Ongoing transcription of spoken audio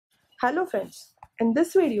Hello friends, in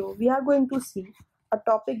this video we are going to see a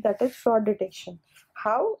topic that is fraud detection.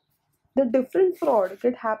 How the different fraud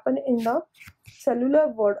could happen in the cellular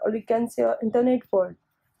world, or we can say internet world,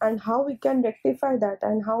 and how we can rectify that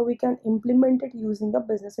and how we can implement it using the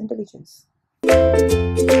business intelligence.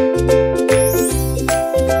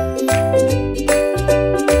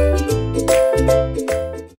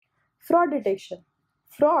 Fraud detection.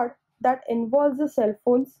 Fraud that involves the cell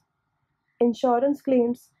phones, insurance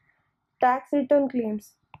claims, tax return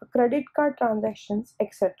claims, credit card transactions,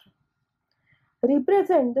 etc.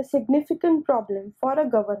 represent the significant problem for a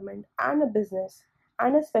government and a business,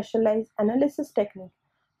 and a specialized analysis technique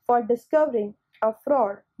for discovering a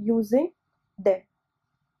fraud using them.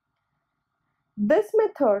 This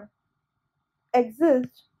method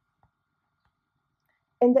exists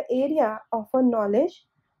in the area of a knowledge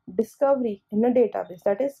discovery in a database,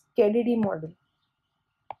 that is KDD model.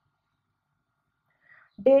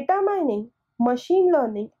 Data mining, machine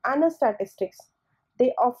learning, and a statistics,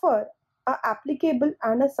 they offer a applicable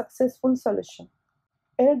and a successful solution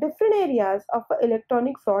in different areas of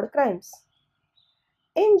electronic fraud crimes.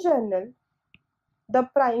 In general, the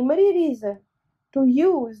primary reason to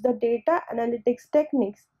use the data analytics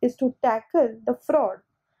techniques is to tackle the fraud,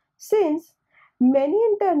 since many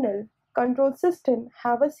internal control systems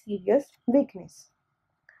have a serious weakness.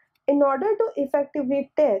 In order to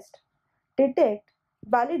effectively test, detect,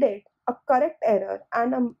 validate a correct error,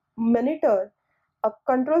 and monitor a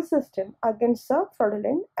control system against the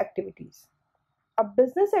fraudulent activities, a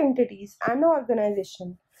business entities and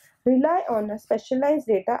organization rely on a specialized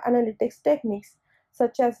data analytics techniques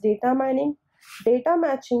such as data mining, data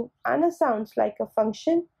matching, and a sounds like a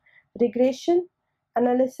function, regression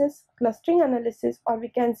analysis, clustering analysis, or we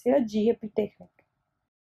can say a GAP technique.